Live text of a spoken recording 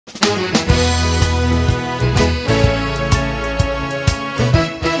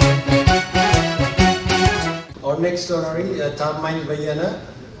great story. Tamagne Beyene.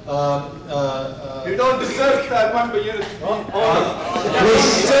 You don't deserve Tamagne Beyene.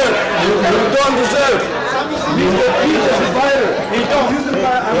 Please, sir, you don't deserve. He's a divider. He don't use the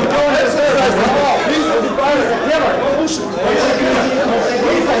fire. You don't exercise the law. He's a divider. He's a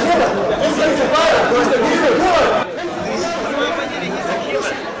divider. He's a divider.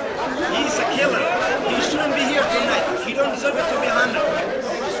 He's a killer. He shouldn't be here tonight. He don't deserve it to be handled.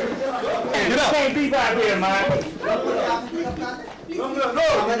 You can't be back here, man. No,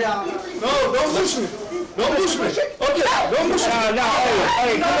 don't push me. Don't push me. Okay, don't push me. Nah,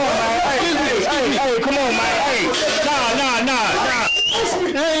 hey, come on, man. Hey, come on, man. Hey, nah.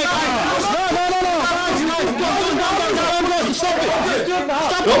 Hey,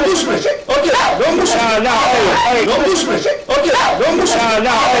 Don't push me. Okay, don't push me. hey, Don't push me. Okay, don't push me.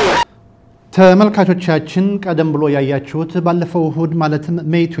 ተመልካቾቻችን ቀደም ብሎ ያያችሁት ባለፈው እሁድ ማለትም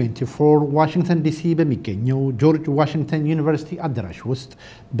ሜይ 24 ዋሽንግተን ዲሲ በሚገኘው ጆርጅ ዋሽንግተን ዩኒቨርሲቲ አዳራሽ ውስጥ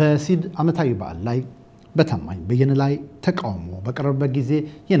በሲድ ዓመታዊ በዓል ላይ በታማኝ በየነ ላይ ተቃውሞ በቀረበበት ጊዜ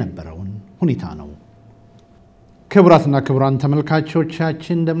የነበረውን ሁኔታ ነው። ክቡራትና ክቡራን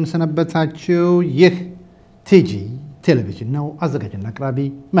ተመልካቾቻችን እንደምን ሰነበታችሁ? ይህ ቲጂ ቴሌቪዥን ነው። አዘጋጅና አቅራቢ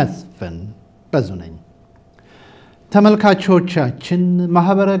መስፍን በዙ ነኝ። ተመልካቾቻችን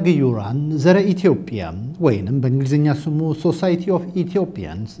ማህበረ ግዩራን ዘረ ኢትዮጵያ ወይንም በእንግሊዝኛ ስሙ ሶሳይቲ ኦፍ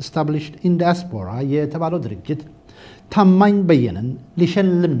ኢትዮጵያንስ established in diaspora የተባለው ድርጅት ታማኝ በየነን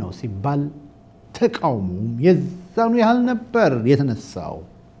ሊሸልም ነው ሲባል ተቃውሞ የዛኑ ያህል ነበር የተነሳው።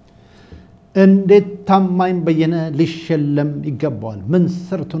 እንዴት ታማኝ በየነ ሊሸለም ይገባዋል? ምን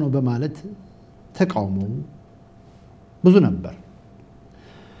ሰርቶ ነው በማለት ተቃውሞ ብዙ ነበር።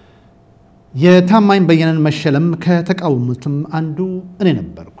 የታማኝ በየነን መሸለም ከተቃወሙትም አንዱ እኔ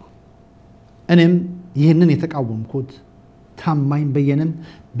ነበርኩ። እኔም ይህንን የተቃወምኩት ታማኝ በየነን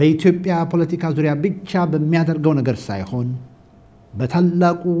በኢትዮጵያ ፖለቲካ ዙሪያ ብቻ በሚያደርገው ነገር ሳይሆን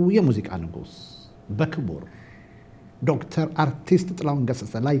በታላቁ የሙዚቃ ንጉስ በክቡር ዶክተር አርቲስት ጥላሁን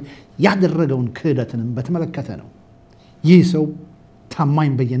ገሰሰ ላይ ያደረገውን ክህደትንም በተመለከተ ነው። ይህ ሰው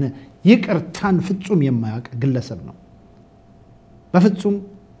ታማኝ በየነ ይቅርታን ፍጹም የማያውቅ ግለሰብ ነው። በፍጹም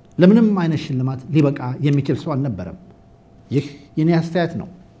ለምንም አይነት ሽልማት ሊበቃ የሚችል ሰው አልነበረም። ይህ የኔ አስተያየት ነው።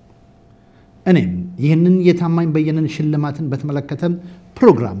 እኔም ይህንን የታማኝ በየነን ሽልማትን በተመለከተ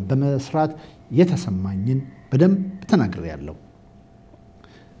ፕሮግራም በመስራት የተሰማኝን በደንብ ተናግሬያለሁ።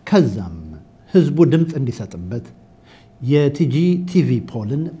 ከዛም ህዝቡ ድምጽ እንዲሰጥበት የቲጂ ቲቪ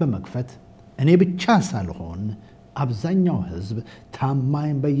ፖልን በመክፈት እኔ ብቻ ሳልሆን አብዛኛው ህዝብ ታማኝ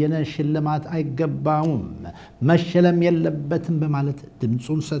በየነ ሽልማት አይገባውም መሸለም የለበትም በማለት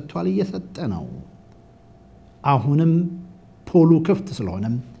ድምጹን ሰጥቷል እየሰጠ ነው። አሁንም ፖሉ ክፍት ስለሆነ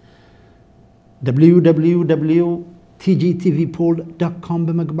www.tgtvpoll.com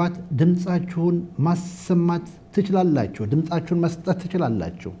በመግባት ድምጻችሁን ማሰማት ትችላላችሁ፣ ድምጻችሁን መስጠት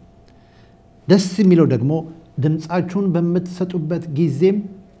ትችላላችሁ። ደስ የሚለው ደግሞ ድምጻችሁን በመትሰጡበት ጊዜ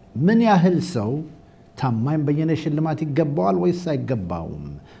ምን ያህል ሰው ታማኝ በየነ ሽልማት ይገባዋል ወይስ አይገባውም?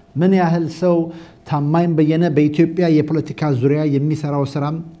 ምን ያህል ሰው ታማኝ በየነ በኢትዮጵያ የፖለቲካ ዙሪያ የሚሰራው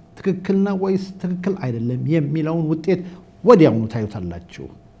ስራም ትክክል ነው ወይስ ትክክል አይደለም የሚለውን ውጤት ወዲያውኑ ታዩታላችሁ።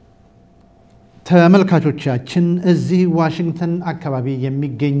 ተመልካቾቻችን እዚህ ዋሽንግተን አካባቢ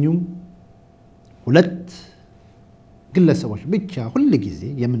የሚገኙ ሁለት ግለሰቦች ብቻ ሁሉ ጊዜ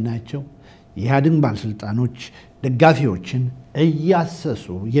የምናያቸው የኢሕአድግ ባላስልጣኖች ደጋፊዎችን እያሰሱ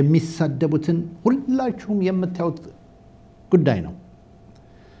የሚሳደቡትን ሁላችሁም የምታዩት ጉዳይ ነው።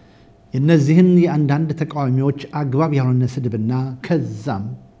 እነዚህን የአንዳንድ ተቃዋሚዎች አግባብ ያልሆነ ስድብና ከዛም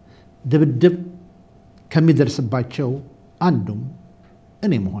ድብድብ ከሚደርስባቸው አንዱም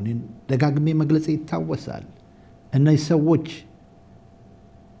እኔ መሆኔን ደጋግሜ መግለጽ ይታወሳል። እነዚህ ሰዎች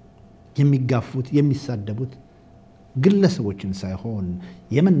የሚጋፉት የሚሳደቡት ግለሰቦችን ሳይሆን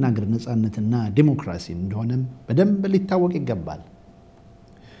የመናገር ነፃነትና ዲሞክራሲ እንደሆነ በደንብ ሊታወቅ ይገባል።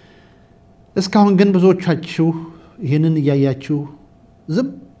 እስካሁን ግን ብዙዎቻችሁ ይህንን ያያችሁ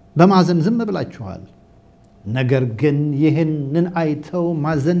በማዘን ዝም ብላችኋል። ነገር ግን ይህንን አይተው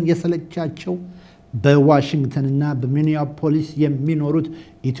ማዘን የሰለቻቸው በዋሽንግተንና በሚኒያፖሊስ የሚኖሩት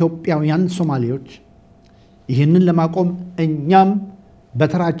ኢትዮጵያውያን ሶማሌዎች ይህንን ለማቆም እኛም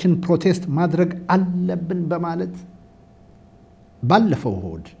በተራችን ፕሮቴስት ማድረግ አለብን በማለት ባለፈው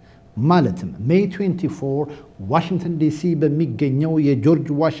እሁድ ማለትም ሜይ 24 ዋሽንግተን ዲሲ በሚገኘው የጆርጅ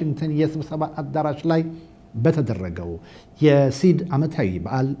ዋሽንግተን የስብሰባ አዳራሽ ላይ በተደረገው የሲድ ዓመታዊ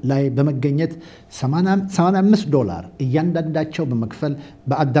በዓል ላይ በመገኘት $85 እያንዳንዳቸው በመክፈል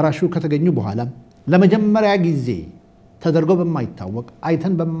በአዳራሹ ከተገኙ በኋላ ለመጀመሪያ ጊዜ ተደርጎ በማይታወቅ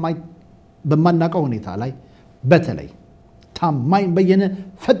አይተን በማናውቀው ሁኔታ ላይ በተለይ ታማኝ በየነ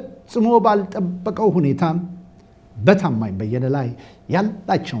ፈጽሞ ባልጠበቀው ሁኔታ በታማኝ በየነ ላይ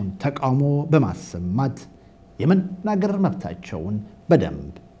ያላቸውን ተቃውሞ በማሰማት የመናገር መብታቸውን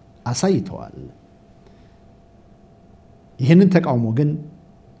በደንብ አሳይተዋል። ይህንን ተቃውሞ ግን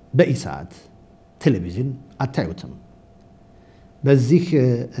በኢሳት ቴሌቪዥን አታዩትም። በዚህ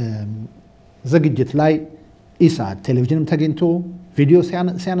ዝግጅት ላይ ኢሳት ቴሌቪዥንም ተገኝቶ ቪዲዮ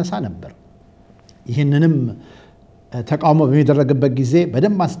ሲያነሳ ነበር። ይህንንም ተቃውሞ በሚደረግበት ጊዜ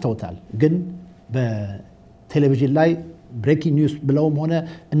በደንብ አስተውታል። ግን በቴሌቪዥን ላይ ብሬኪንግ ኒውስ ብለውም ሆነ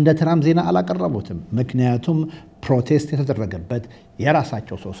እንደ ትራም ዜና አላቀረቡትም። ምክንያቱም ፕሮቴስት የተደረገበት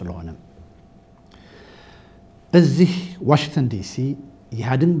የራሳቸው ሰው ስለሆነ። እዚህ ዋሽንግተን ዲሲ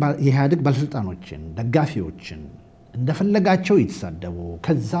የኢሕአድግ ባላስልጣኖችን ደጋፊዎችን እንደፈለጋቸው ይተሳደቡ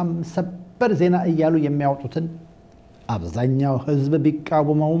ከዛም ሰበር ዜና እያሉ የሚያወጡትን አብዛኛው ህዝብ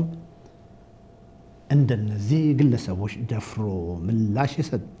ቢቃወመውም እንደነዚህ ግለሰቦች ደፍሮ ምላሽ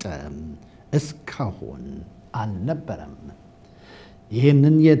የሰጠ እስካሁን አልነበረም።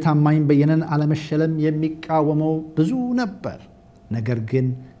 ይህንን የታማኝ በየነን አለመሸለም የሚቃወመው ብዙ ነበር። ነገር ግን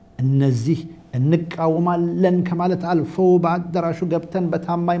እነዚህ እንቃወማለን ከማለት አልፎ በአዳራሹ ገብተን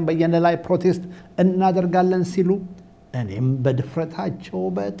በታማኝ በየነ ላይ ፕሮቴስት እናደርጋለን ሲሉ እኔም በድፍረታቸው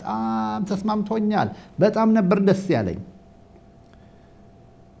በጣም ተስማምቶኛል። በጣም ነበር ደስ ያለኝ።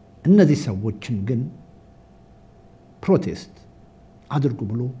 እነዚህ ሰዎችን ግን ፕሮቴስት አድርጉ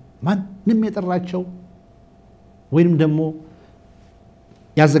ብሎ ማንም የጠራቸው ወይንም ደግሞ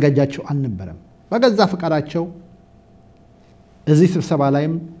ያዘጋጃቸው አልነበረም። በገዛ ፈቃዳቸው እዚህ ስብሰባ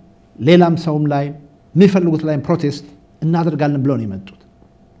ላይም ሌላም ሰውም ላይ የሚፈልጉት ላይ ፕሮቴስት እናደርጋለን ብለው ነው የመጡት።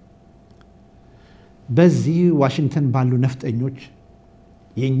 በዚህ ዋሽንግተን ባሉ ነፍጠኞች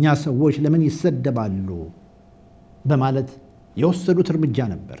የኛ ሰዎች ለምን ይሰደባሉ በማለት የወሰዱት እርምጃ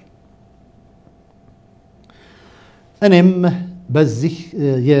ነበር። እኔም በዚህ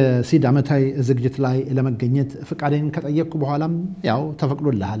የሲድ ዓመታዊ ዝግጅት ላይ ለመገኘት ፍቃዴን ከጠየቅኩ በኋላም ያው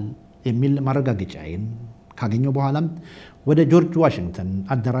ተፈቅዶልሃል የሚል ማረጋገጫዬን ካገኘው በኋላም ወደ ጆርጅ ዋሽንግተን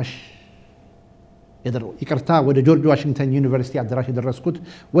አዳራሽ ወደ ጆርጅ ዋሽንግተን ዩኒቨርሲቲ አዳራሽ የደረስኩት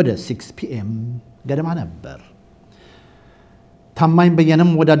ወደ 6 PM ገደማ ነበር። ታማኝ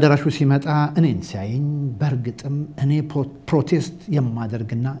በየነም ወደ አዳራሹ ሲመጣ እኔን ሲያየኝ በእርግጥም እኔ ፕሮቴስት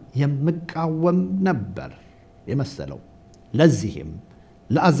የማደርግና የምቃወም ነበር የመሰለው። ለዚህም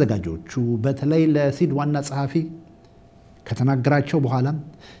ለአዘጋጆቹ በተለይ ለሲድ ዋና ጸሐፊ ከተናገራቸው በኋላ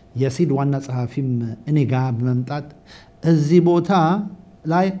የሲድ ዋና ጸሐፊም እኔ ጋር በመምጣት እዚህ ቦታ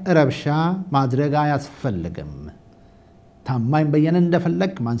ላይ ረብሻ ማድረግ አያስፈልግም፣ ታማኝ በየነ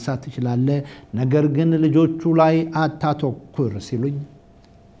እንደፈለክ ማንሳት ትችላለህ፣ ነገር ግን ልጆቹ ላይ አታተኩር ሲሉኝ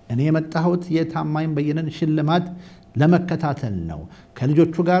እኔ የመጣሁት የታማኝ በየነን ሽልማት ለመከታተል ነው፣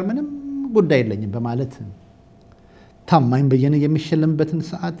 ከልጆቹ ጋር ምንም ጉዳይ የለኝም በማለት ታማኝ በየነ የሚሸለምበትን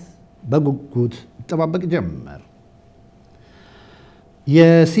ሰዓት በጉጉት ተጠባበቅ ጀመር።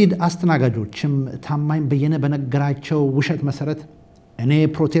 የሲድ አስተናጋጆችም ታማኝ በየነ በነገራቸው ውሸት መሰረት እኔ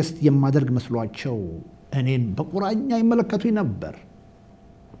ፕሮቴስት የማደርግ መስሏቸው እኔን በቁራኛ ይመለከቱኝ ነበር።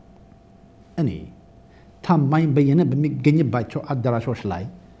 እኔ ታማኝ በየነ በሚገኝባቸው አዳራሾች ላይ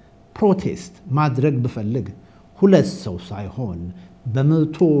ፕሮቴስት ማድረግ ብፈልግ ሁለት ሰው ሳይሆን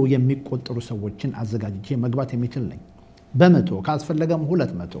በመቶ የሚቆጠሩ ሰዎችን አዘጋጅቼ መግባት የሚችል ነኝ። በመቶ ካስፈለገም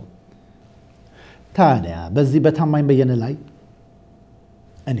 200። ታዲያ በዚህ በታማኝ በየነ ላይ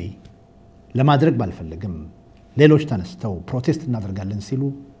እኔ ለማድረግ ባልፈልግም ሌሎች ተነስተው ፕሮቴስት እናደርጋለን ሲሉ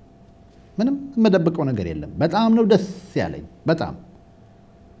ምንም መደብቀው ነገር የለም። በጣም ነው ደስ ያለኝ። በጣም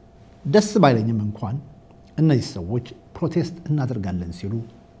ደስ ባይለኝም እንኳን እነዚህ ሰዎች ፕሮቴስት እናደርጋለን ሲሉ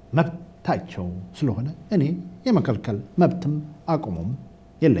መብታቸው ስለሆነ እኔ የመከልከል መብትም አቁሙም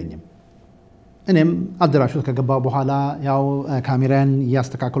የለኝም። እኔም አዳራሹ ከገባ በኋላ ያው ካሜራን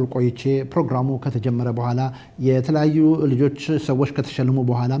ያስተካከሉ ቆይቼ ፕሮግራሙ ከተጀመረ በኋላ የተለያዩ ልጆች ሰዎች ከተሸለሙ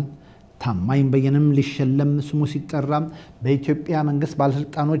በኋላ ታማኝ በየነም ሊሸለም ስሙ ሲጠራ በኢትዮጵያ መንግስት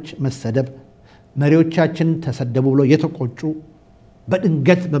ባላስልጣኖች መሰደብ መሪዎቻችን ተሰደቡ ብሎ የተቆጩ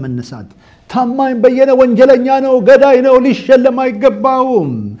በድንገት በመነሳት ታማኝ በየነ ወንጀለኛ ነው፣ ገዳይ ነው፣ ሊሸለም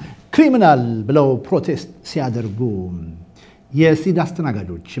አይገባውም፣ ክሪሚናል ብለው ፕሮቴስት ሲያደርጉ የሲድ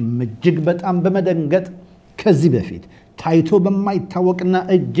አስተናጋጆችም እጅግ በጣም በመደንገጥ ከዚህ በፊት ታይቶ በማይታወቅና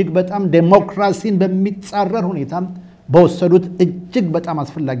እጅግ በጣም ዴሞክራሲን በሚጻረር ሁኔታ በወሰዱት እጅግ በጣም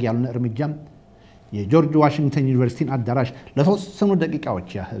አስፈላጊ ያልሆነ እርምጃ የጆርጅ ዋሽንግተን ዩኒቨርሲቲን አዳራሽ ለተወሰኑ ደቂቃዎች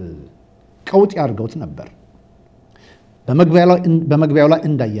ያህል ቀውጥ ያድርገውት ነበር። በመግቢያው ላይ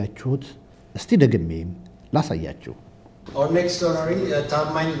እንዳያችሁት እስቲ ደግሜ ላሳያችሁ። Our next honoree,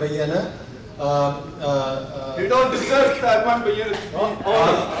 Tamagne Beyene. You don't deserve Tamagne Beyene.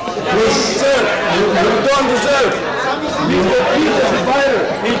 Please, sir, you don't deserve. He's a fighter.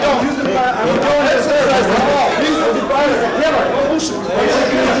 He don't use it. I'm doing exercise. He's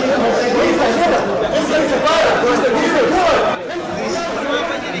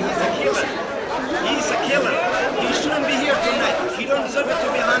He's a killer. He shouldn't be here tonight. He don't deserve it to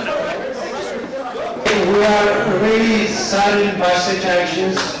be honored. We are really saddened by such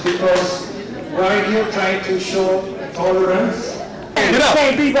actions because while you try to show tolerance, You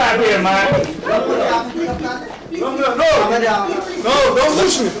can't be back here, man. No, don't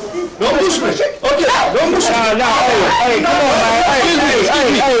push me. Don't push me. Okay, don't push me. Nah, hey, come on, man.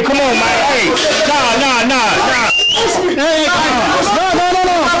 Hey, come on, man. Hey, nah. Hey,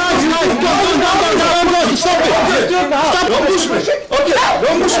 Stop it. Don't push me. Okay,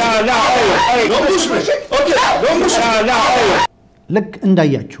 don't push me. Don't push me. Okay, don't push me. ልክ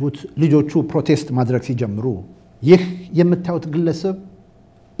እንዳያችሁት ልጆቹ ፕሮቴስት ማድረግ ሲጀምሩ ይህ የምታዩት ግለሰብ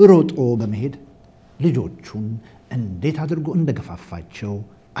ሮጦ በመሄድ ልጆቹን እንዴት አድርጎ እንደገፋፋቸው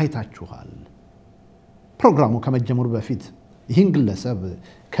አይታችኋል። ፕሮግራሙ ከመጀመሩ በፊት ይህን ግለሰብ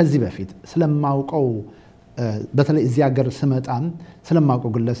ከዚህ በፊት ስለማውቀው በተለይ እዚህ ሀገር ስመጣም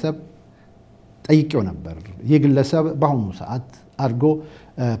ስለማውቀው ግለሰብ ጠይቄው ነበር። ይህ ግለሰብ በአሁኑ ሰዓት አድርጎ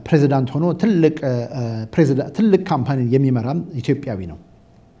ፕሬዝዳንት ሆኖ ትልቅ ካምፓኒ የሚመራ ኢትዮጵያዊ ነው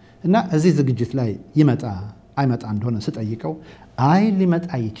እና እዚህ ዝግጅት ላይ አይመጣ እንደሆነ ስጠይቀው አይ ሊመጣ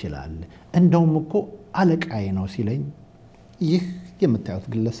ይችላል እንደውም እኮ አለቃዬ ነው ሲለኝ ይህ የምታዩት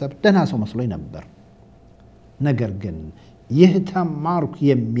ግለሰብ ደህና ሰው መስሎኝ ነበር። ነገር ግን ይህ ተማርኩ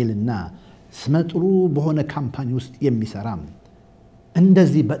የሚልና ስመጥሩ በሆነ ካምፓኒ ውስጥ የሚሰራ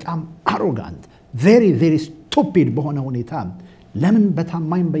እንደዚህ በጣም አሮጋንት very stupid በሆነ ሁኔታ ለምን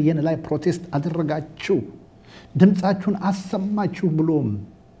በታማኝ በየነ ላይ ፕሮቴስት አደረጋችሁ ድምጻችሁን አሰማችሁ ብሎ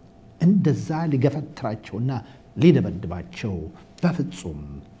እንደዛ ሊገፈትራቸውና ሊደበድባቸው በፍጹም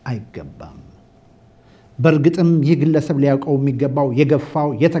አይገባም። በርግጥም ይህ ግለሰብ ሊያውቀው የሚገባው የገፋው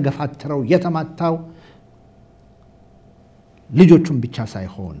የተገፋተረው የተማታው ልጆቹን ብቻ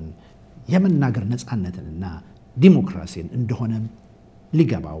ሳይሆን የመናገር ነፃነትንና ዲሞክራሲን እንደሆነ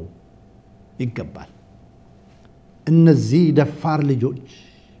ሊገባው ይገባል። እነዚህ ደፋር ልጆች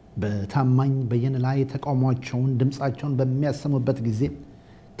በታማኝ በየነ ላይ ተቃውሞአቸውን ድምጻቸውን በሚያሰሙበት ጊዜ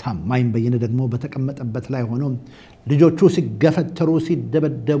ታማኝ በየነ ደግሞ በተቀመጠበት ላይ ሆኖ ልጆቹ ሲገፈተሩ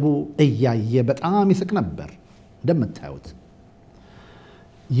ሲደበደቡ እያየ በጣም ይስቅ ነበር። እንደምታዩት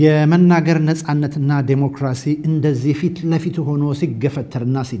የመናገር ነፃነትና ዲሞክራሲ እንደዚህ ፊት ለፊት ሆኖ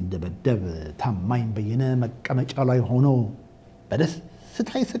ሲገፈተርና ሲደበደብ ታማኝ በየነ መቀመጫው ላይ ሆኖ በደስታ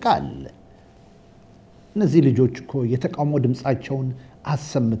ይስቃል። እነዚህ ልጆች እኮ የተቃውሞ ድምጻቸውን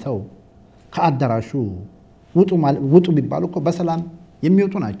አሰምተው ከአዳራሹ ውጡ ቢባሉ እኮ በሰላም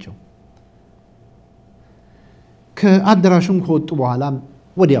የሚወጡ ናቸው። ከአዳራሹም ከወጡ በኋላ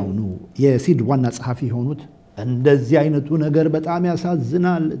ወዲያውኑ የሲድ ዋና ጸሐፊ የሆኑት እንደዚህ አይነቱ ነገር በጣም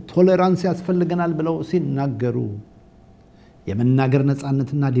ያሳዝናል ቶለራንስ ያስፈልገናል ብለው ሲናገሩ የመናገር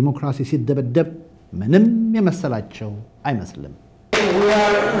ነፃነትና ዲሞክራሲ ሲደበደብ ምንም የመሰላቸው አይመስልም። we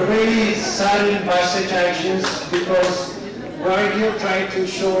are really saddened by such actions because while you try to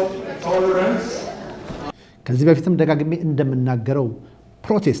show tolerance, ከዚህ በፊትም ደጋግሜ እንደምናገረው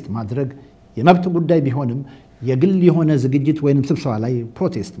ፕሮቴስት ማድረግ የመብት ጉዳይ ቢሆንም የግል የሆነ ዝግጅት ወይንም ስብሰባ ላይ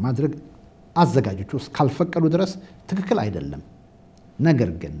ፕሮቴስት ማድረግ አዘጋጆቹ እስካልፈቀዱ ድረስ ትክክል አይደለም።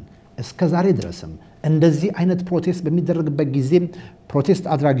 ነገር ግን እስከዛሬ ድረስም እንደዚህ አይነት ፕሮቴስት በሚደረግበት ጊዜ ፕሮቴስት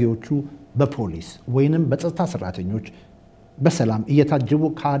አድራጊዎቹ በፖሊስ ወይንም በጸጥታ ሰራተኞች በሰላም እየታጀቡ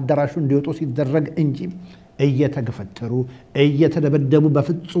ከአዳራሹ እንዲወጡ ሲደረግ እንጂ እየተገፈተሩ እየተደበደቡ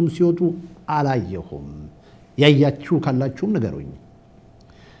በፍጹም ሲወጡ አላየሁም። ያያችሁ ካላችሁም ንገሩኝ።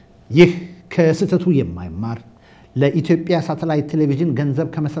 ይህ ከስተቱ የማይማር ለኢትዮጵያ ሳተላይት ቴሌቪዥን ገንዘብ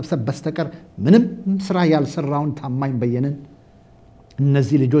ከመሰብሰብ በስተቀር ምንም ስራ ያልሰራውን ታማኝ በየነን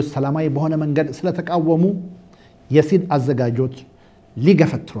እነዚህ ልጆች ሰላማዊ በሆነ መንገድ ስለተቃወሙ የሲድ አዘጋጆች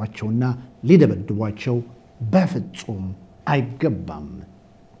ሊገፈትሯቸውና ሊደበድቧቸው በፍጹም አይገባም።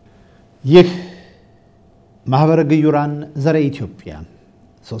 ይህ ማህበረ ግዩራን ዘረ ኢትዮጵያ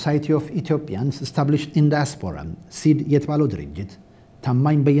Society of Ethiopians established in diaspora ሲድ የተባለው ድርጅት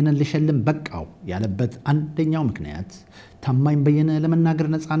ታማኝ በየነን ሊሸልም በቃው ያለበት አንደኛው ምክንያት ታማኝ በየነ ለመናገር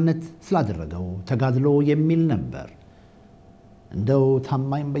ነፃነት ስላደረገው ተጋድሎ የሚል ነበር። እንደው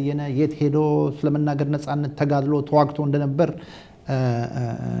ታማኝ በየነ የት ሄዶ ስለመናገር ነፃነት ተጋድሎ ተዋግቶ እንደነበር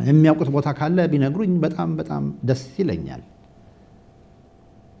የሚያውቁት ቦታ ካለ ቢነግሩኝ በጣም ደስ ይለኛል።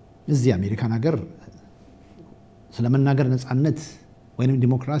 እዚህ አሜሪካን ሀገር ስለመናገር ነፃነት ወይንም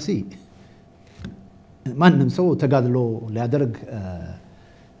ዲሞክራሲ ማንም ሰው ተጋድሎ ሊያደርግ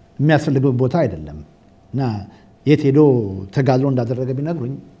የሚያስፈልገው ቦታ አይደለም እና የት ሄዶ ተጋድሎ እንዳደረገ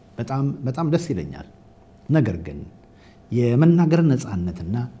ቢነግሩኝ በጣም ደስ ይለኛል። ነገር ግን የመናገር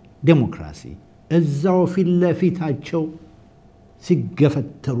ነፃነትና ዲሞክራሲ እዛው ፊት ለፊታቸው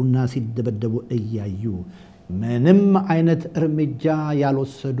ሲገፈተሩና ሲደበደቡ እያዩ ምንም አይነት እርምጃ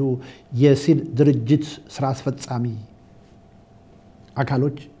ያልወሰዱ የሲድ ድርጅት ስራ አስፈጻሚ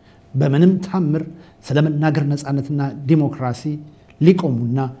አካሎች በምንም ታምር ስለመናገር ነፃነትና ዲሞክራሲ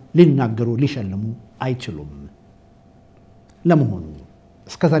ሊቆሙና ሊናገሩ ሊሸልሙ አይችሉም። ለመሆኑ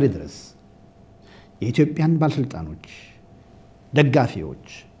እስከዛሬ ድረስ የኢትዮጵያን ባላስልጣኖች ደጋፊዎች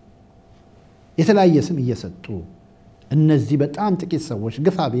የተለያየ ስም እየሰጡ እነዚህ በጣም ጥቂት ሰዎች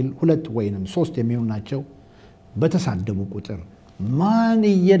ግፋቢል 2 ወይንም 3 የሚሆኑ ናቸው በተሳደቡ ቁጥር ማን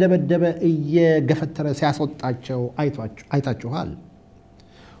እየደበደበ እየገፈተረ ሲያስወጣቸው አይታችኋል?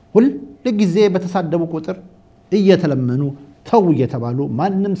 ሁሉ ጊዜ በተሳደቡ ቁጥር እየተለመኑ ተው እየተባሉ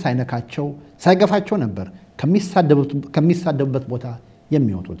ማንንም ሳይነካቸው ሳይገፋቸው ነበር ከሚሳደቡበት ቦታ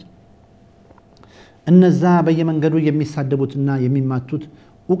የሚወጡት። እነዛ በየመንገዱ የሚሳደቡትና የሚማቱት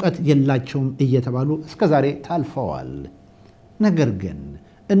ዕውቀት የላቸውም እየተባሉ እስከዛሬ ታልፈዋል። ነገር ግን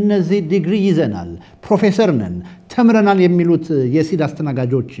እነዚህ ዲግሪ ይዘናል ፕሮፌሰር ነን ተምረናል የሚሉት የሲድ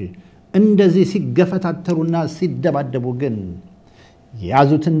አስተናጋጆች እንደዚህ ሲገፈታተሩና ሲደባደቡ ግን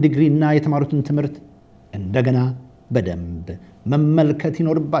የያዙትን ዲግሪና የተማሩትን ትምህርት እንደገና በደንብ መመልከት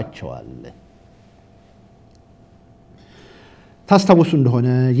ይኖርባቸዋል። ታስታውሱ እንደሆነ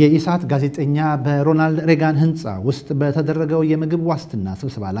የኢሳት ጋዜጠኛ በሮናልድ ሬጋን ህንፃ ውስጥ በተደረገው የምግብ ዋስትና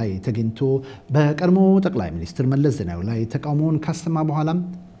ስብሰባ ላይ ተገኝቶ በቀድሞ ጠቅላይ ሚኒስትር መለስ ዜናዊ ላይ ተቃውሞውን ካሰማ በኋላም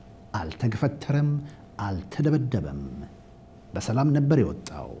አልተገፈተረም፣ አልተደበደበም፣ በሰላም ነበር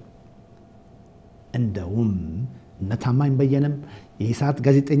የወጣው። እንደውም ተማኝ በየነም የኢሳት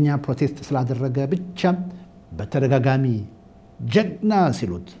ጋዜጠኛ ፕሮቴስት ስላደረገ ብቻ በተደጋጋሚ ጀግና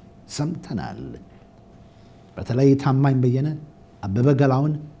ሲሉት ሰምተናል። በተለይ ተማኝ በየነ አበበ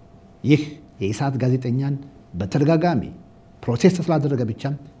ገላውን ይህ የኢሳት ጋዜጠኛን በተደጋጋሚ ፕሮቴስት ስላደረገ ብቻ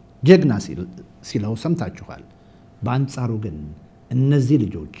ጀግና ሲለው ሰምታችኋል። በአንጻሩ ግን እነዚህ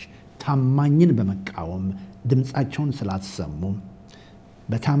ልጆች ታማኝን በመቃወም ድምፃቸውን ስላሰሙ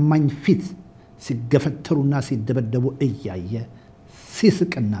በታማኝ ፊት ሲገፈተሩና ሲደበደቡ እያየ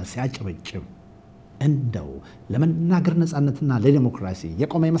ሲስቅና ሲያጨበጭብ እንደው ለመናገር ነፃነትና ለዲሞክራሲ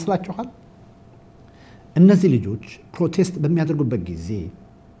የቆመ ይመስላችኋል? እነዚህ ልጆች ፕሮቴስት በሚያደርጉበት ጊዜ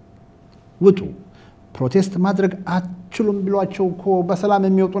ውጡ ፕሮቴስት ማድረግ አትችሉም ብሏቸው እኮ በሰላም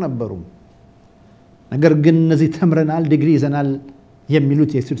የሚወጡ ነበሩ። ነገር ግን እነዚህ ተምረናል ዲግሪ ይዘናል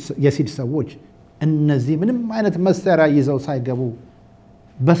የሚሉት የሲድ ሰዎች እነዚህ ምንም አይነት መሳሪያ ይዘው ሳይገቡ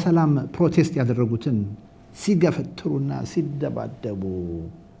በሰላም ፕሮቴስት ያደረጉትን ሲገፈትሩና ሲደባደቡ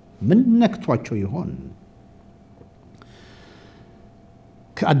ምን ነክቷቸው ይሆን?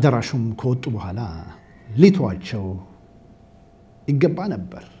 ከአዳራሹም ከወጡ በኋላ ሊተዋቸው ይገባ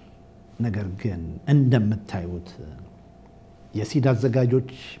ነበር። ነገር ግን እንደምታዩት የሲድ አዘጋጆች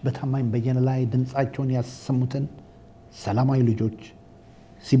በታማኝ በየነ ላይ ድምፃቸውን ያሰሙትን ሰላማዊ ልጆች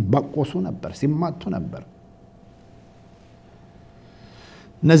ሲባቆሱ ነበር፣ ሲማቱ ነበር።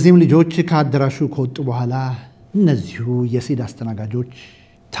 እነዚህም ልጆች ከአዳራሹ ከወጡ በኋላ እነዚሁ የሲድ አስተናጋጆች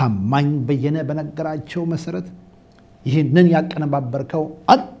ታማኝ በየነ በነገራቸው መሰረት ይህንን ያቀነባበርከው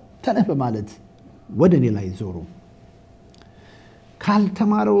አንተ ነህ በማለት ወደ እኔ ላይ ዞሩ።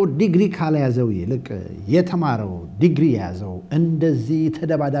 ካልተማረው ዲግሪ ካልያዘው ይልቅ የተማረው ዲግሪ የያዘው እንደዚህ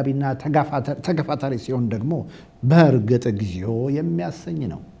ተደባዳቢና ተገፋታሪ ሲሆን ደግሞ በእርግጥ ጊዜው የሚያሰኝ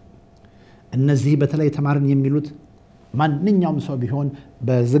ነው። እነዚህ በተለይ ተማርን የሚሉት ማንኛውም ሰው ቢሆን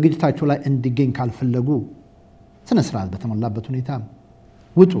በዝግጅታቸው ላይ እንዲገኝ ካልፈለጉ ስነ ስርዓት በተሞላበት ሁኔታ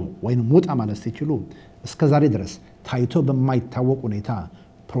ውጡ ወይንም ውጣ ማለት ሲችሉ እስከዛሬ ድረስ ታይቶ በማይታወቅ ሁኔታ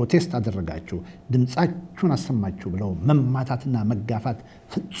ፕሮቴስት አደረጋችሁ ድምፃችሁን አሰማችሁ ብለው መማታትና መጋፋት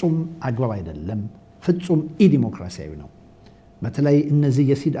ፍጹም አግባብ አይደለም፣ ፍጹም ኢዲሞክራሲያዊ ነው። በተለይ እነዚህ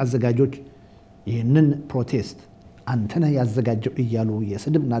የሲድ አዘጋጆች ይህንን ፕሮቴስት አንተ ነህ ያዘጋጀው እያሉ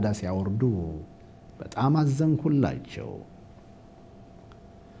የስድብ ናዳ ሲያወርዱ በጣም አዘንኩላቸው።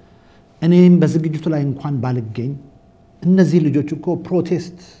 እኔም በዝግጅቱ ላይ እንኳን ባልገኝ እነዚህ ልጆች እኮ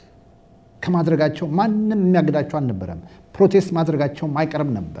ፕሮቴስት ከማድረጋቸው ማንም የሚያግዳቸው አልነበረም። ፕሮቴስት ማድረጋቸውም አይቀርም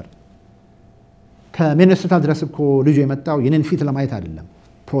ነበር። ከሚኒስትር ድረስ እኮ ልጁ የመጣው የኔን ፊት ለማየት አይደለም፣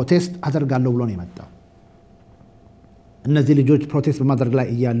 ፕሮቴስት አደርጋለሁ ብሎ ነው የመጣው። እነዚህ ልጆች ፕሮቴስት በማድረግ ላይ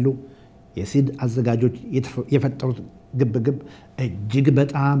እያሉ የሲድ አዘጋጆች የፈጠሩት ግብግብ እጅግ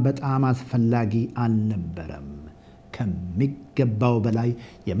በጣም አስፈላጊ አልነበረም። ከሚገባው በላይ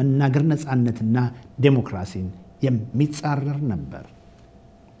የመናገር ነፃነትና ዴሞክራሲን የሚጻረር ነበር።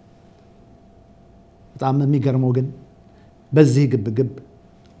 በጣም የሚገርመው ግን በዚህ ግብግብ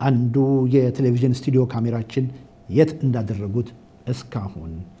አንዱ የቴሌቪዥን ስቱዲዮ ካሜራችን የት እንዳደረጉት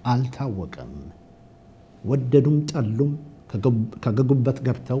እስካሁን አልታወቀም። ወደዱም ጠሉም ከገጉበት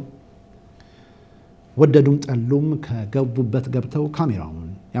ገብተው ወደዱም ጠሉም ከገቡበት ገብተው ካሜራውን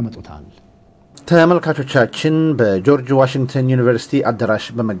ያመጡታል። ተመልካቾቻችን በጆርጅ ዋሽንግተን ዩኒቨርሲቲ አዳራሽ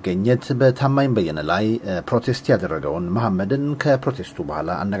በመገኘት በታማኝ በየነ ላይ ፕሮቴስት ያደረገውን መሐመድን ከፕሮቴስቱ በኋላ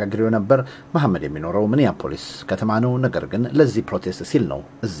አነጋግሬው ነበር። መሐመድ የሚኖረው ሚኒያፖሊስ ከተማ ነው። ነገር ግን ለዚህ ፕሮቴስት ሲል ነው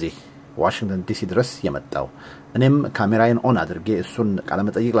እዚህ ዋሽንግተን ዲሲ ድረስ የመጣው። እኔም ካሜራዬን ኦን አድርጌ እሱን ቃለ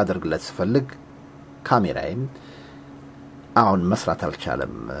መጠይቅ ላደርግለት ስፈልግ ካሜራዬም አሁን መስራት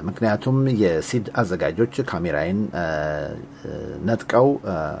አልቻለም። ምክንያቱም የሲድ አዘጋጆች ካሜራዬን ነጥቀው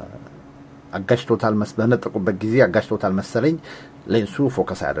አጋሽቶታል በነጠቁበት ጊዜ አጋሽቶታል መሰለኝ። ሌንሱ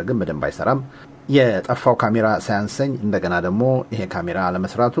ፎከስ አያደርግም፣ በደንብ አይሰራም። የጠፋው ካሜራ ሳያንሰኝ እንደገና ደግሞ ይሄ ካሜራ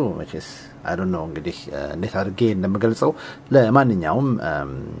አለመስራቱ መቼስ አይ ዶንት ኖ እንግዲህ እንዴት አድርጌ እንደምገልጸው። ለማንኛውም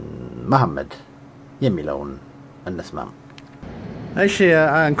መሐመድ የሚለውን እንስማም። እሺ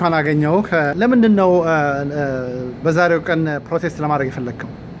እንኳን አገኘው። ለምንድን ነው በዛሬው ቀን ፕሮቴስት ለማድረግ የፈለከው?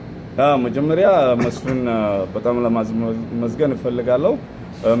 መጀመሪያ መስፍን በጣም ለማዝመዝገን እፈልጋለሁ።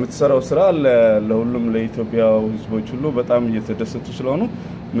 ምትሰራው ስራ ለሁሉም ለኢትዮጵያ ህዝቦች ሁሉ በጣም እየተደሰቱ ስለሆኑ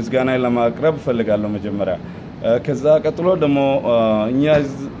ምስጋና ለማቅረብ እፈልጋለሁ መጀመሪያ። ከዛ ቀጥሎ ደግሞ እኛ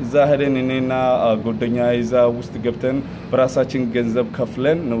እዛ ሄደን እኔና ጓደኛ እዛ ውስጥ ገብተን በራሳችን ገንዘብ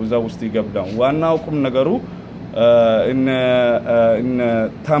ከፍለን ነው እዛ ውስጥ ይገባው። ዋናው ቁም ነገሩ እነ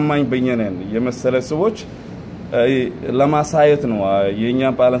ታማኝ በየነን የመሰለ ሰዎች ለማሳየት ነው። የኛ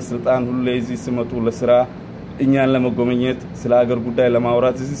ባላስልጣን ሁሉ እዚህ ሲመጡ ለስራ እኛን ለመጎብኘት ስለ ሀገር ጉዳይ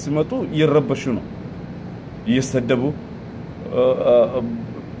ለማውራት እዚህ ሲመጡ ይረበሹ ነው፣ ይሰደቡ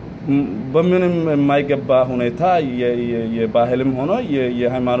በምንም የማይገባ ሁኔታ የባህልም ሆኖ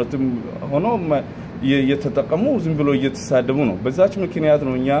የሃይማኖትም ሆኖ የተጠቀሙ ዝም ብሎ እየተሳደቡ ነው። በዛች ምክንያት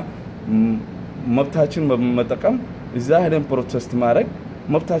ነው እኛ መብታችን በመጠቀም እዛ ሄደን ፕሮቴስት ማድረግ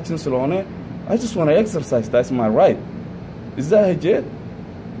መብታችን ስለሆነ I just want to exercise, that's my right. እዛ ሄጄ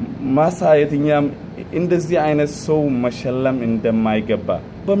ማሳየት እኛም እንደዚህ አይነት ሰው መሸለም እንደማይገባ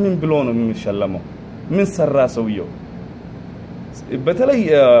በምን ብሎ ነው የሚሸለመው? ምን ሰራ ሰውየው? በተለይ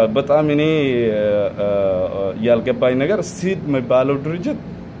በጣም እኔ ያልገባኝ ነገር ሲድ መባለው ድርጅት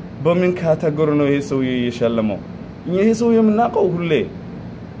በምን ካቴጎሪ ነው ይሄ ሰው የሸለመው? ይሄ ሰው የምናውቀው ሁሌ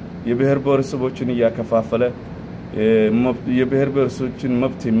የብሔር ብሔረሰቦችን ያከፋፈለ የብሔር ብሔረሰቦችን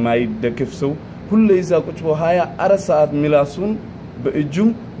መብት የማይደግፍ ሰው ሁሌ ይዛ ቁጭ ብሎ 24 ሰዓት ሚላሱን በእጁም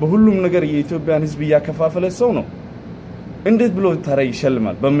በሁሉም ነገር የኢትዮጵያን ህዝብ ያከፋፈለ ሰው ነው። እንዴት ብሎ ታዲያ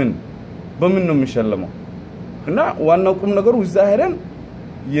ይሸልማል? በምን ነው የሚሸለመው? እና ዋናው ቁም ነገሩ እዛ ሄደን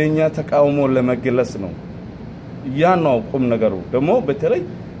የኛ ተቃውሞ ለመግለጽ ነው። ያ ነው ቁም ነገሩ። ደግሞ በተለይ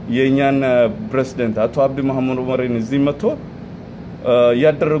የኛን ፕሬዝዳንት አቶ አብዲ መሐመድ ዑመርን እዚህ መጥቶ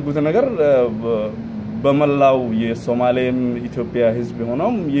ያደረጉት ነገር በመላው የሶማሌም ኢትዮጵያ ህዝብ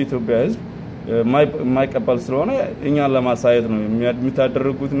ሆኖም የኢትዮጵያ ህዝብ ማይቀበል ስለሆነ እኛን ለማሳየት ነው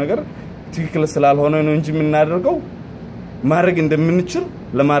የሚታደርጉት ነገር ትክክል ስላልሆነ ነው እንጂ ምናደርገው ማድረግ እንደምንችል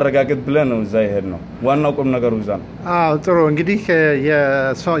ለማረጋገጥ ብለን ነው እዛ ይሄድ ነው። ዋናው ቁም ነገሩ እዛ ነው። ጥሩ እንግዲህ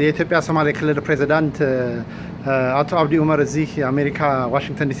የኢትዮጵያ ሶማሌ ክልል ፕሬዝዳንት አቶ አብዲ ዑመር እዚህ አሜሪካ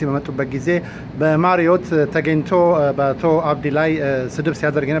ዋሽንግተን ዲሲ በመጡበት ጊዜ በማሪዮት ተገኝቶ በአቶ አብዲ ላይ ስድብ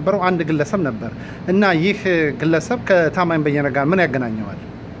ሲያደርግ የነበረው አንድ ግለሰብ ነበር እና ይህ ግለሰብ ከታማኝ በየነ ጋር ምን ያገናኘዋል?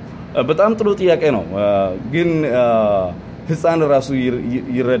 በጣም ጥሩ ጥያቄ ነው። ግን ህፃን ራሱ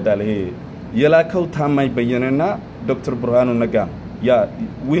ይረዳል። ይሄ የላከው ታማኝ በየነና ዶክተር ብርሃኑ ነጋ ያ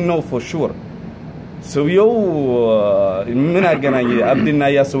we know for sure ሰውየው ምን አገናኘ? አብዲና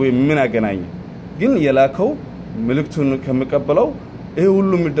ያ ሰውየው ምን አገናኘ? ግን የላከው መልእክቱን ከመቀበለው ይሄ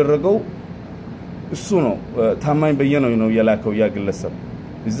ሁሉ የሚደረገው እሱ ነው። ታማኝ በየነ ነው የላከው ያ ግለሰብ።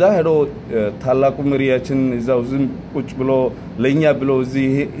 እዛ ሄዶ ታላቁ መሪያችን እዛው ዝም ቁጭ ብሎ ለኛ ብሎ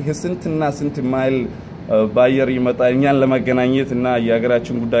እዚህ ስንትና ስንት ማይል ባየር ይመጣኛል ለማገናኘትና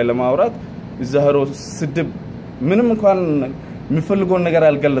የሀገራችን ጉዳይ ለማውራት እዛ ሄዶ ስድብ ምንም እንኳን የሚፈልገው ነገር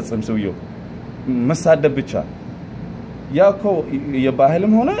አልገለጸም። ሰውየው መሳደብ ብቻ ያኮ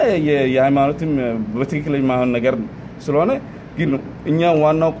የባህልም ሆነ የሃይማኖትም በትክክል የማይሆን ነገር ስለሆነ ግን እኛ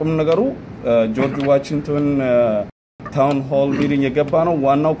ዋናው ቁም ነገሩ ጆርጅ ዋሽንግተን ታውን ሆል ሚቲንግ የገባ ነው።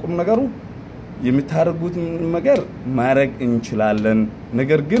 ዋናው ቁም ነገሩ የሚታረጉት ነገር ማድረግ እንችላለን፣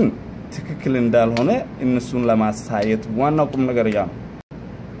 ነገር ግን ትክክል እንዳልሆነ እነሱን ለማሳየት ዋናው ቁም ነገር ያ ነው።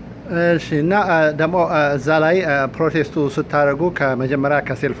 እሺ እና ደሞ እዛ ላይ ፕሮቴስቱ ስታረጉ ከመጀመሪያ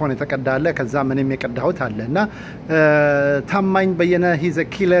ከሴልፎን የተቀዳለ ከዛ ምንም የቀዳሁት አለና ታማኝ በየነ ሂዝ አ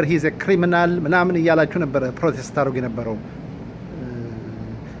ኪለር ሂዝ አ ክሪሚናል ምናምን እያላችሁ ነበር ፕሮቴስት ታረጉ የነበረው።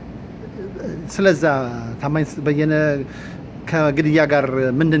 ስለዛ ታማኝ በየነ ከግድያ ጋር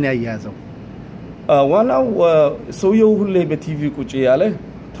ምንድን ያያያዘው? ዋናው ሰውየው ሁሌ በቲቪ ቁጭ ያለ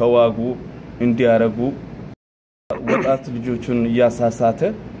ተዋጉ እንዲያረጉ ወጣት ልጆችን ያሳሳተ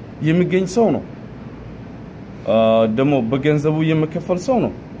የሚገኝ ሰው ነው። ደግሞ በገንዘቡ የሚከፈል ሰው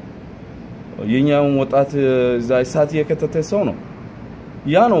ነው የኛው ወጣት ዛይ ሳት የከተተ ሰው ነው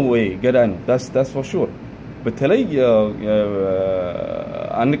ያ ነው ወይ ገዳይ ነው that's for sure በተለይ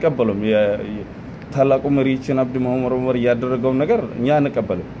አንቀበሉም ታላቁ መሪችን አብዲ መሐመድ ዑመር ያደረገው ነገር እኛ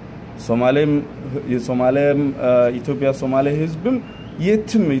አንቀበልም ሶማሌም ኢትዮጵያ ሶማሌ ህዝብም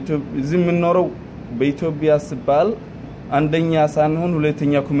የትም ዝም ምንኖረው በኢትዮጵያ ሲባል አንደኛ ሳንሆን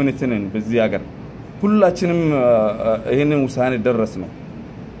ሁለተኛ ኮሚኒቲ ነን በዚህ ሀገር ሁላችንም ይሄንን ውሳኔ ደረስ ነው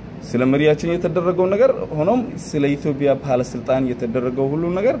ስለ መሪያችን የተደረገው ነገር ሆኖም ስለ ኢትዮጵያ ባላስልጣን የተደረገው ሁሉ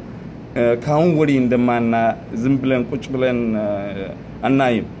ነገር ካሁን ወዲህ እንደማና ዝም ብለን ቁጭ ብለን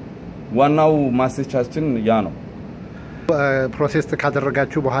አናይም ዋናው ማሰቻችን ያ ነው ፕሮሰስ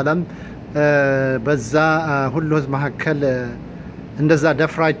ካደረጋችሁ በኋላም በዛ ሁሉ ህዝብ መሐከል እንደዛ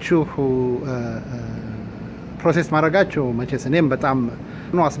ደፍራችሁ ፕሮሰስ ማድረጋችሁ መቼስ እኔም በጣም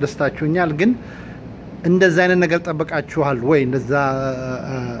ነው አስደስታችሁኛል ግን እንደዛ አይነት ነገር ጠብቃችኋል ወይ እንደዛ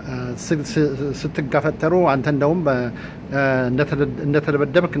ስትገፈተሩ አንተ እንደውም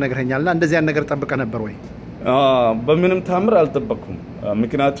እንደተደበደብክ ነግረኛልና እንደዚህ አይነት ነገር ጠብቀ ነበር ወይ በምንም ታምር አልጠበቅኩም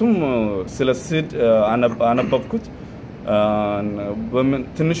ምክንያቱም ስለ ሲድ አነበብኩት በምን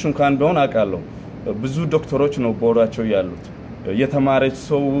ትንሽ እንኳን ቢሆን አቃለው ብዙ ዶክተሮች ነው ቦርዳቸው ያሉት የተማረች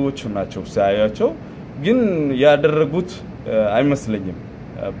ሰዎች ናቸው ሳያቸው ግን ያደረጉት አይመስለኝም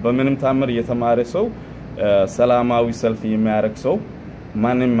በምንም ታምር የተማረ ሰው ሰላማዊ ሰልፍ የሚያረግ ሰው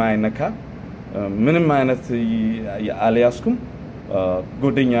ማንንም አይነካ ምንም አይነት አልያስኩም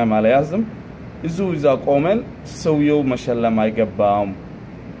ጎደኛ ማለያዝም እዛ ቆመን ሰውየው መሸለም አይገባም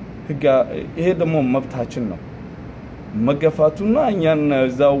ይሄ ደግሞ መብታችን ነው መገፋቱና እኛን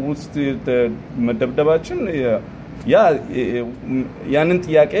እዛው ውስጥ መደብደባችን ያንን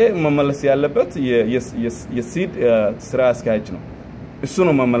ጥያቄ መመለስ ያለበት የሲድ ስራ አስኪያጅ ነው እሱ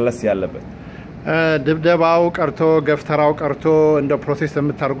ነው መመለስ ያለበት ድብደባው ቀርቶ ገፍተራው ቀርቶ እንደ ፕሮሰስ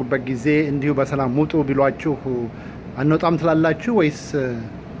የምታርጉበት ጊዜ እንዲሁ በሰላም ሙጡ ቢሏችሁ አንወጣም ትላላችሁ ወይስ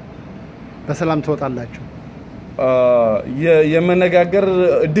በሰላም ተወጣላችሁ የመነጋገር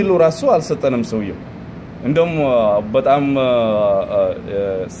እድሉ ራሱ አልሰጠንም ሰውየው እንደም በጣም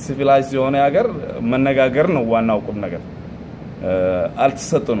ሲቪላይዝ የሆነ ሀገር መነጋገር ነው ዋናው ቁም ነገር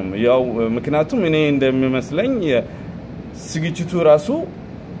አልተሰጠንም ያው ምክንያቱም እኔ እንደሚመስለኝ ስግጅቱ ራሱ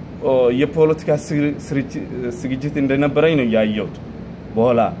የፖለቲካ ስግጅት እንደነበረኝ ነው ያየሁት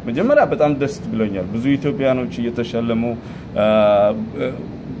በኋላ መጀመሪያ በጣም ደስ ብሎኛል ብዙ ኢትዮጵያኖች እየተሸለሙ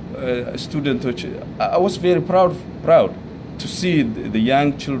students I was very proud to see the young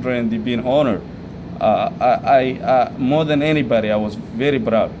children being honored I more than anybody I was very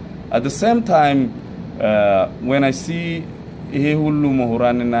proud at the same time when I see ይሄ ሁሉ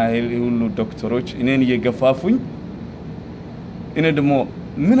መሁራንና ይሄ ሁሉ ዶክተሮች እኔን እየገፋፉኝ እኔ ደግሞ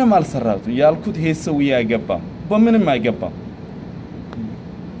ምንም አልሰራቱ ያልኩት ይሄ ሰው ያይገባም በምንም አይገባም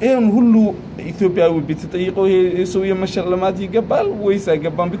ይሄን ሁሉ ኢትዮጵያዊ ቢትጠይቀው ይሄ ሰው የመሸለማት ይገባል ወይስ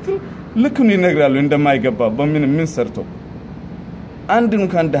አይገባም ብትል ልክኑ ይነግራሉ እንደማይገባ በምን ምን ሰርቶ አንድን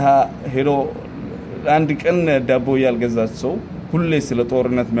ካንደሃ ሄዶ አንድ ቀን ዳቦ ያልገዛት ሰው ሁሌ ስለ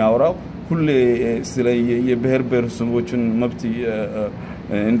ጦርነት የሚያወራው ሁሌ ስለ የብሔር ብሔረሰቦችን መብት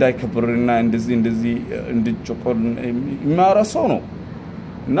እንዳይከበርና እንደዚህ እንድጭቆን የሚያወራ ሰው ነው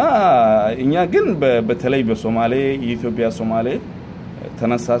እና እኛ ግን በተለይ በሶማሌ የኢትዮጵያ ሶማሌ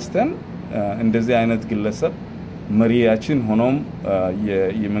ተነሳስተን እንደዚህ አይነት ግለሰብ መሪያችን ሆኖም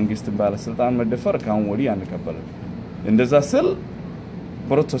የመንግስት ባለስልጣን መደፈር ካሁን ወዲህ አንቀበልም እንደዛ ስል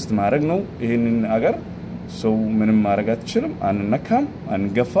ፕሮቴስት ማድረግ ነው ይሄንን አገር ሰው ምንም ማድረግ አትችልም አንነካም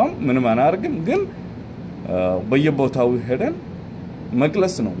አንገፋም ምንም አናርግም ግን በየቦታው ሄደን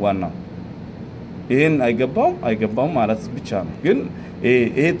መግለጽ ነው ዋናው ይሄን አይገባም ማለት ብቻ ነው ግን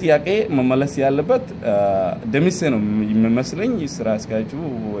ይሄ ጥያቄ መመለስ ያለበት ደምሴ ነው የሚመስለኝ ስራ አስኪያጁ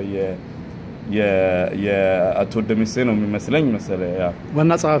የአቶ ደምሴ ነው የሚመስለኝ መሰለኝ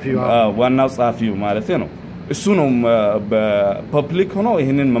ዋና ጻፊው ማለት ነው እሱ ነው በፐብሊክ ሆኖ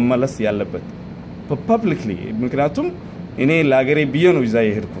ይሄንን መመለስ ያለበት ፐብሊክሊ ምክንያቱም እኔ ለሀገሬ ብዬ ነው ይዛ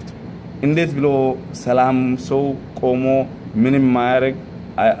የሄድኩት እንዴት ብሎ ሰላም ሰው ቆሞ ምንም ማያረግ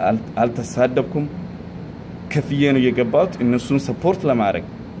አልተሳደብኩም ከፍዬ ነው የገባሁት እነሱን ሰፖርት ለማድረግ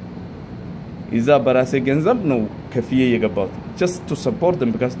ይዛ በራሴ ገንዘብ ነው ከፍዬ የገባሁት just to support them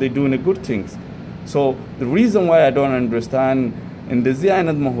because they doing good things so the reason why I don't understand እንደዚህ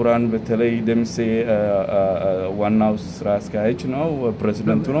አይነት መሁራን በተለይ ደምሴ ዋናው ስራ አስኪያጅ ነው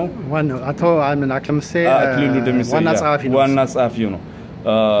ፕሬዝዳንቱ ነው ዋናው አቶ አምን አከምሴ አክሊሉ ደምሴ ዋና ጻፊው ነው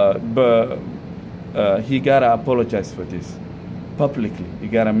he got to apologize for this publicly he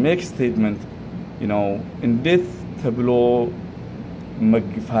got to make statement you know in death ተብሎ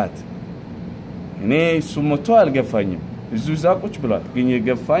መግፋት እኔ እሱ መጥቶ አልገፋኝም እዚሁ ዛቆች ብሏል ግን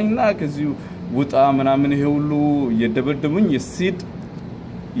የገፋኝና ከዚሁ ውጣ ምናምን ይሄ ሁሉ የደበደቡኝ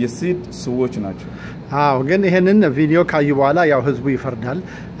የሲድ ሰዎች ናቸው አዎ ግን ይሄንን ቪዲዮ ካዩ በኋላ ያው ህዝቡ ይፈርዳል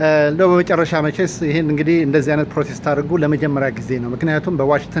ለበመጨረሻ መቼስ ይሄን እንግዲህ እንደዚህ አይነት ፕሮቴስት አድርጉ ለመጀመሪያ ጊዜ ነው ምክንያቱም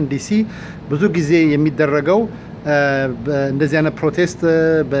በዋሽንግተን ዲሲ ብዙ ጊዜ የሚደረገው እንደዚህ አይነት ፕሮቴስት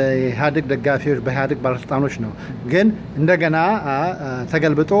በኢሕአድግ ደጋፊዎች በኢሕአድግ ባላስልጣኖች ነው ግን እንደገና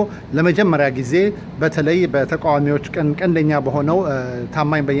ተገልብጦ ለመጀመሪያ ጊዜ በተለይ በተቃዋሚዎች ቀንደኛ በሆነው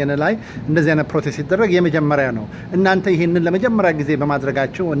ታማኝ በየነ ላይ እንደዚህ አይነት ፕሮቴስት ይደረግ የመጀመሪያ ነው እናንተ ይሄንን ለመጀመሪያ ጊዜ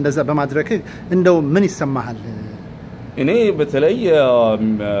በማድረጋችሁ እንደዛ በማድረግ እንደው ምን ይሰማሃል እኔ በተለይ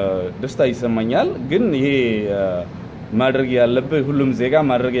ደስታ ይሰማኛል ግን ይሄ ማድረግ ያለበት ሁሉም ዜጋ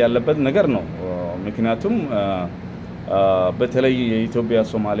ማድረግ ያለበት ነገር ነው ምክንያቱም በተለይ የኢትዮጵያ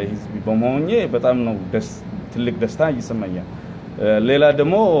ሶማሌ ህዝብ በመሆኔ በጣም ነው ትልቅ ደስታ ይሰማኛል ሌላ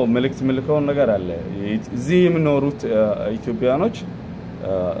ደግሞ መልእክት ምልከው ነገር አለ እዚህ የሚኖሩት ኢትዮጵያኖች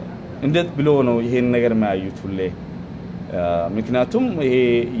እንዴት ብሎ ነው ይሄን ነገር ማያዩት ሁሌ ምክንያቱም ይሄ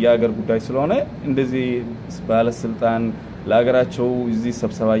የሀገር ጉዳይ ስለሆነ እንደዚህ ባለስልጣን ለሀገራቸው እዚህ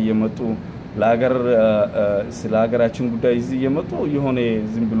ስብሰባ እየመጡ ለሀገር ስለ ሀገራችን ጉዳይ እዚህ እየመጡ የሆነ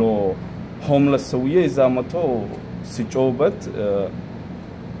ዝም ብሎ homeless ሰውዬ እዛ መጥቶ ሲጮውበት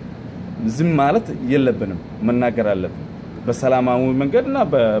ዝም ማለት የለብንም መናገር አለብን በሰላማዊ መንገድና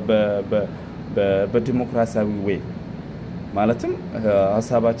በዲሞክራሲያዊ ወይ ማለትም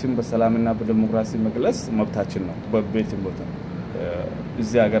ሐሳባችን በሰላምና በዲሞክራሲ መግለጽ መብታችን ነው በቤትም ቦታ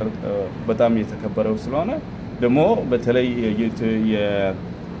እዚህ ሀገር በጣም የተከበረው ስለሆነ ደግሞ በተለይ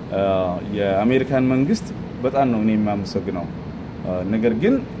የአሜሪካን መንግስት በጣም ነው እኔ የማመሰግነው ነገር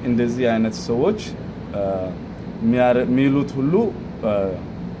ግን እንደዚህ አይነት ሰዎች ሚሉት ሁሉ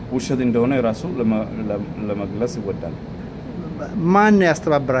ውሸት እንደሆነ ራሱ ለመግለጽ ይወዳል ማን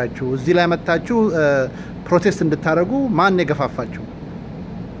ያስተባበራችሁ እዚህ ላይ መጣችሁ ፕሮቴስት እንድታረጉ ማን የገፋፋችሁ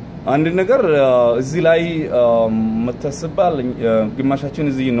አንድ ነገር እዚህ ላይ መተሰባል ግማሻችን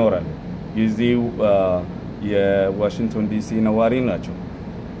እዚህ ይኖራል እዚህ የዋሽንግተን ዲሲ ነዋሪ ናቸው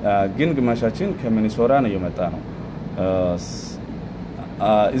ግን ግማሻችን ከሚኒሶታ ነው የመጣ ነው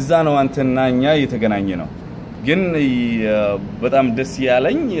እዛ ነው አንተና እኛ የተገናኘ ነው ግን በጣም ደስ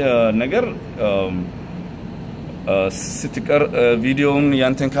ያለኝ ነገር ስትቀር ቪዲዮውን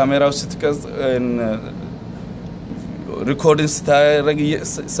ያንተን ካሜራው ስትቀርጽ ሪኮርዲንግ ስታረግ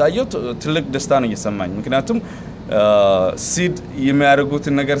ሳይዮት ትልቅ ደስታ ነው እየሰማኝ ምክንያቱም ሲድ የሚያደርጉት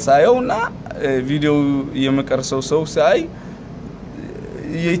ነገር ሳይውና ቪዲዮ የመቀርሰው ሰው ሳይ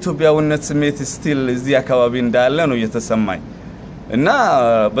የኢትዮጵያውነት ስሜት ስቲል እዚህ አካባቢ እንዳለ ነው የተሰማኝ እና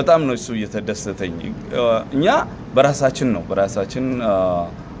በጣም ነው እሱ የተደሰተኝ እኛ በራሳችን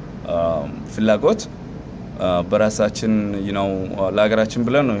ፍላጎት በራሳችን ለሀገራችን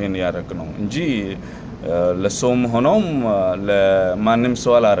ብለን ነው ይሄን ያደረግነው እንጂ ለሰውም ሆኖም ለማንም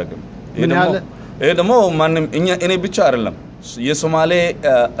ሰው አላረግም ይሄ ደግሞ ማንም እኔ ብቻ አይደለም የሶማሌ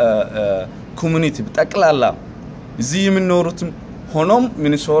ኮሚኒቲ ጠቅላላ እዚህ የሚኖሩት ሆኖም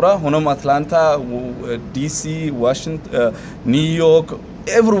ሚኒሶታ ሆኖም አትላንታ DC Washington New York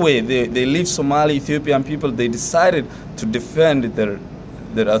everywhere they live Somali Ethiopian people they decided to defend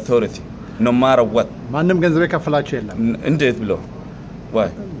their authority no matter what ማንም ገንዘብ ከፈላቸው የለም እንዴት ብሎ why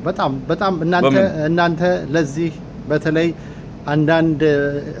በጣም እናንተ ለዚህ በተለይ አንዳንድ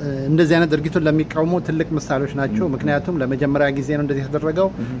እንደዚህ አይነት ድርጊቱን ለሚቃወሙ ትልቅ ምሳሌዎች ናቸው ምክንያቱም ለመጀመሪያ ጊዜ ነው እንደዚህ ተደረገው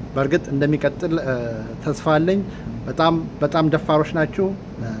በርግጥ እንደሚቀጥል ተስፋ አለኝ በጣም ደፋሮች ናቸው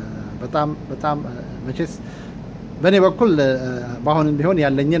በጣም መቼስ በኔ በኩል ባሁንም ቢሆን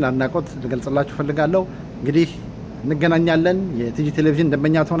ያለኝን አድናቆት ልገልጽላችሁ ፈልጋለሁ እንግዲህ እንገናኛለን የቲጂ ቴሌቪዥን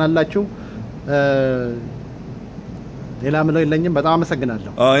ደንበኛ ትሆናላችሁ ሌላ ምለው የለኝም በጣም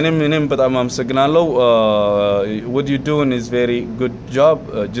አመሰግናለሁ እኔም በጣም አመሰግናለሁ what you doing is very good job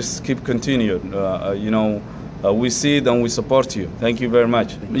just keep continuing we see it and we support you thank you very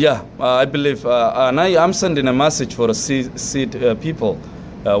much yeah I believe and I'm sending a message for the seed people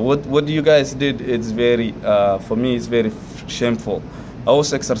what you guys did it's very for me it's very shameful I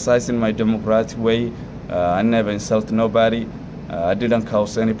was exercising my democratic way I never insult nobody I didn't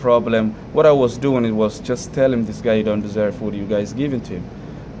cause any problem. What I was doing it was just tell him this guy don't deserve what you guys giving to him.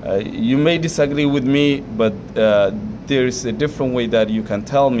 You may disagree with me, but there is a different way that you can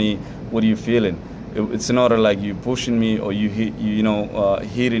tell me what you're feeling. It's not like you pushing me or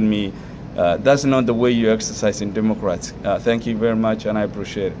hitting me. That's not the way you exercise in democracy. Thank you very much, and I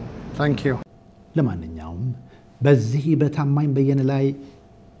appreciate it. Thank you. ለማንኛውም በዚህ በታማኝ በየነ ላይ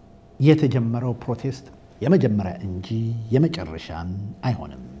የተጀመረው ፕሮቴስት የመጀመሪያ እንጂ የመጨረሻን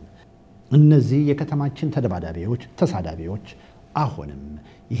አይሆንም እነዚህ የከተማችን ተደባዳቢዎች ተሳዳቢዎች አሁንም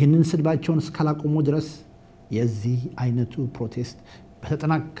ይህንን ስድባቸውን እስካላቆሙ ድረስ የዚህ አይነቱ ፕሮቴስት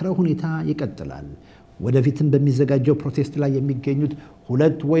በተጠናከረ ሁኔታ ይቀጥላል ወደፊትም በሚዘጋጀው ፕሮቴስት ላይ የሚገኙት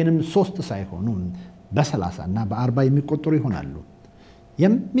 2 ወይንም 3 ሳይሆኑ በ30 እና በ40 የሚቆጠሩ ይሆናሉ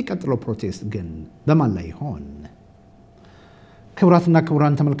የሚቀጥለው ፕሮቴስት ግን በማን ላይ ይሆን ክብራትና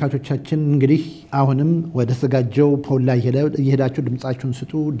ክቡራን ተመልካቾቻችን እንግዲህ አሁንም ወደ ተዘጋጀው ፖል ላይ ይሄዳችሁ ድምጻችሁን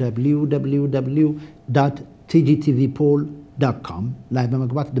ስጡ www.tgtvpoll.com ላይ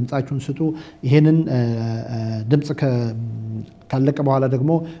በመግባት ድምጻችሁን ስጡ ይሄንን ድምጽ ካለቀ በኋላ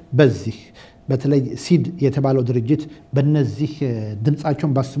ደግሞ በዚህ በተለይ ሲድ የተባለው ድርጅት በእነዚህ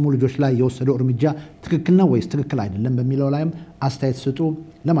ድምጻቸውን ባስሙ ልጆች ላይ የወሰደው እርምጃ ትክክል ነው ወይስ ትክክል አይደለም በሚለው ላይም አስተያየት ስጡ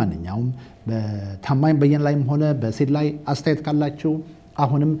ለማንኛውም በታማኝ በየነ ላይም ሆነ በሲድ ላይ አስተያየት ካላችሁ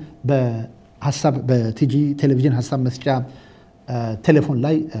አሁንም በሐሳብ በቲጂ ቴሌቪዥን ሐሳብ መስጫ ቴሌፎን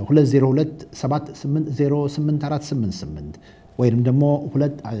ላይ 202-780-8488 ወይንም ደግሞ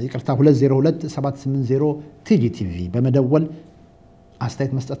 202-780 ቲጂቲቪ በመደወል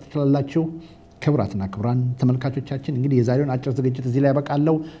አስተያየት መስጠት ትችላላችሁ ክብራትና ክብራን ተመልካቾቻችን እንግዲህ የዛሬውን አጭር ዝግጅት እዚህ ላይ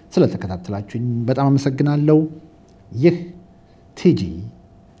ያበቃለሁ ስለተከታተላችሁኝ በጣም አመሰግናለሁ ይህ ቲጂ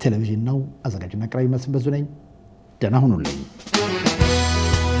ቴሌቪዥን ነው አዘጋጅና አቅራቢ መስፍን በዙ ነኝ ደህና ሁኑልኝ